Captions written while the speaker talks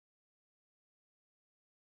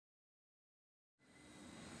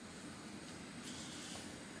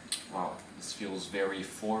This feels very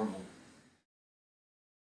formal.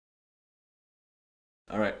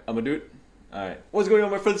 Alright, I'm gonna do it. Alright, what's going on,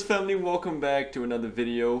 my friends, family? Welcome back to another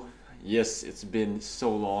video. Yes, it's been so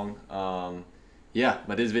long. Yeah,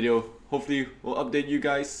 but this video hopefully will update you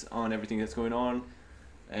guys on everything that's going on.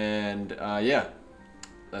 And yeah,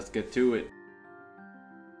 let's get to it.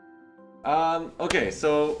 Okay,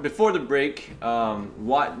 so before the break,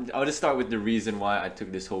 I'll just start with the reason why I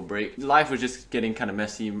took this whole break. Life was just getting kind of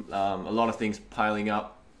messy, a lot of things piling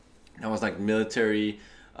up. That was like military,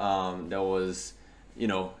 that was, you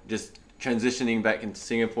know, just transitioning back into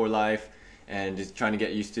Singapore life and just trying to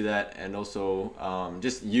get used to that, and also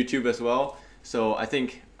just YouTube as well. So I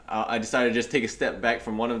think I decided to just take a step back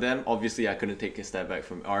from one of them. Obviously I couldn't take a step back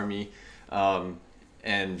from Army,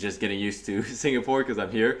 and just getting used to Singapore because I'm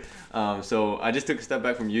here. So I just took a step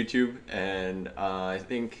back from YouTube, and I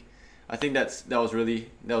think that was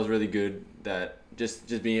really good, that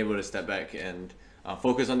just being able to step back and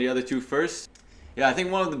focus on the other two first. Yeah, I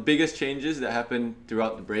think one of the biggest changes that happened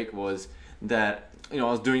throughout the break was that, you know,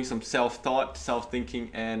 I was doing some self-thought,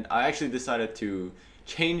 self-thinking, and I actually decided to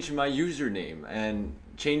change my username and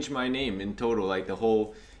change my name in total, like the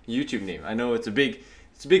whole YouTube name. I know it's a big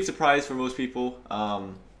surprise for most people,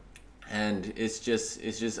 and it's just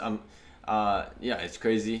yeah, it's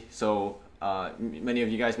crazy. So many of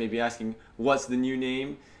you guys may be asking, what's the new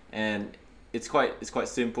name? And it's quite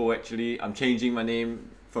simple actually. I'm changing my name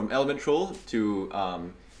from Elemental to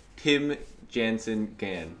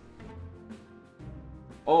TimJanssenGan.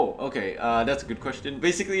 Oh, okay, that's a good question.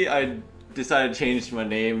 Basically, I decided to change my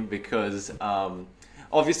name because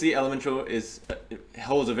obviously Elemental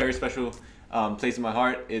holds a very special place in my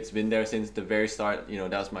heart. It's been there since the very start. You know,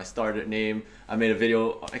 that was my starter name. I made a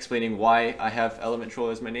video explaining why I have Elemental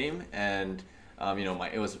as my name, and you know,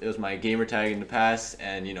 it was my gamer tag in the past,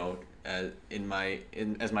 and you know, as my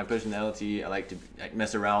personality, I like to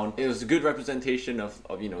mess around. It was a good representation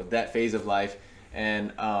of you know, that phase of life.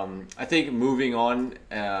 And I think moving on,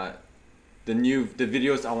 the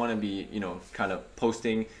videos I want to be, you know, kind of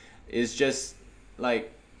posting is just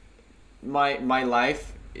like my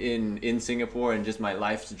life in Singapore, and just my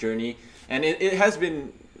life's journey. And it has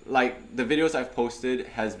been like, the videos I've posted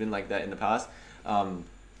has been like that in the past,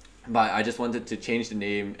 but I just wanted to change the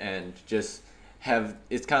name and just have,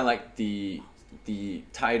 it's kind of like the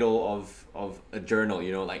title of a journal,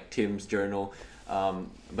 you know, like Tim's journal.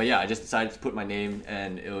 But yeah, I just decided to put my name,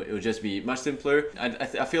 and it'll just be much simpler.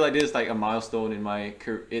 I feel like this is like a milestone in my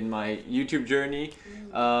YouTube journey,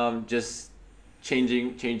 just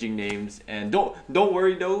changing names. And don't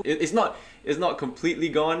worry though, it's not completely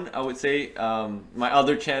gone, I would say. My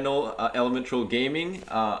other channel, Elemental Gaming,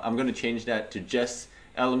 I'm gonna change that to just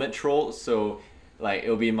Elemental. So like,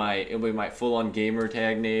 it'll be my full-on gamer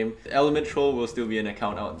tag name. Elemental will still be an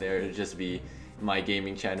account out there. It'll just be my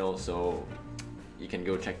gaming channel, so you can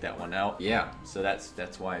go check that one out. Yeah, so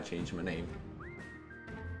that's why I changed my name.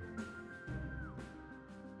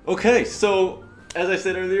 Okay, so as I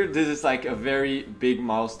said earlier, this is like a very big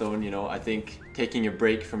milestone. You know, I think taking a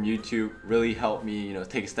break from YouTube really helped me, you know,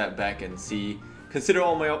 take a step back and consider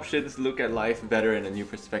all my options, look at life better in a new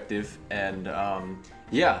perspective. And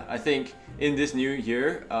yeah, I think in this new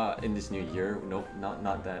year, nope,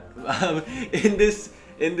 not that.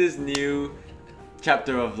 in this new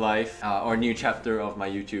chapter of life, or new chapter of my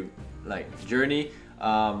YouTube like journey,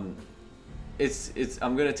 I'm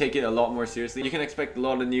gonna take it a lot more seriously. You can expect a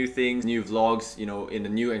lot of new things, new vlogs, you know, in a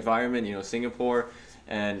new environment, you know, Singapore,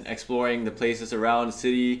 and exploring the places around the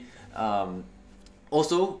city.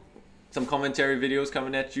 Also, some commentary videos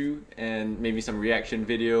coming at you, and maybe some reaction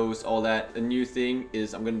videos, all that. A new thing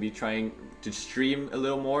is I'm gonna be trying to stream a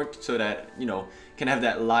little more, so that, you know, can have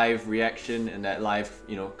that live reaction and that live,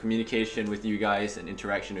 you know, communication with you guys and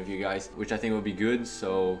interaction with you guys, which I think will be good.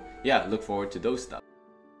 So yeah, look forward to those stuff.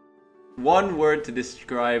 One word to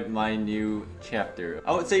describe my new chapter,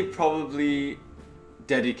 I would say probably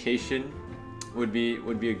dedication would be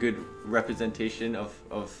a good representation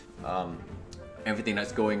of everything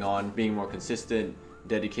that's going on. Being more consistent,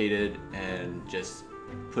 dedicated, and just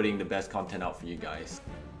putting the best content out for you guys.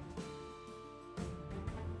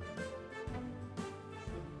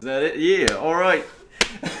 Is that it? Yeah, alright.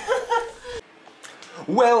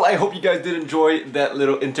 Well, I hope you guys did enjoy that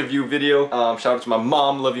little interview video. Shout out to my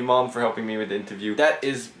mom, love you mom, for helping me with the interview. That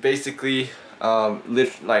is basically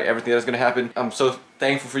like everything that's gonna happen. I'm so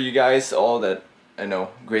thankful for you guys, all that, I know,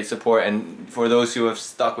 great support, and for those who have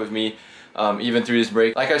stuck with me even through this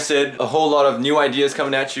break. Like I said, a whole lot of new ideas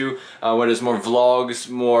coming at you, whether it's more vlogs,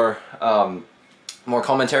 more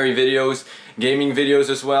commentary videos, gaming videos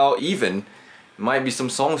as well, even might be some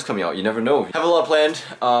songs coming out. You never know. Have a lot planned.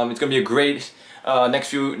 It's gonna be a great next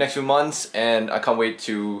few months, and I can't wait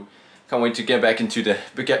to get back into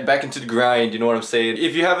the grind. You know what I'm saying?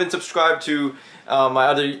 If you haven't subscribed to my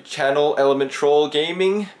other channel, Element Troll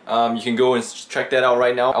Gaming, you can go and check that out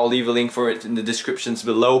right now. I'll leave a link for it in the descriptions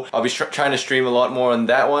below. I'll be trying to stream a lot more on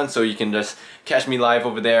that one, so you can just catch me live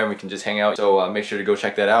over there and we can just hang out. So make sure to go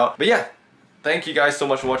check that out. But yeah, thank you guys so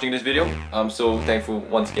much for watching this video. I'm so thankful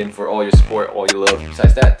once again for all your support, all your love.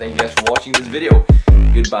 Besides that, thank you guys for watching this video.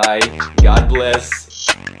 Goodbye. God bless.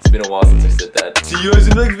 It's been a while since I said that. See you guys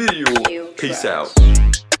in the next video. Peace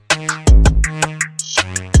out.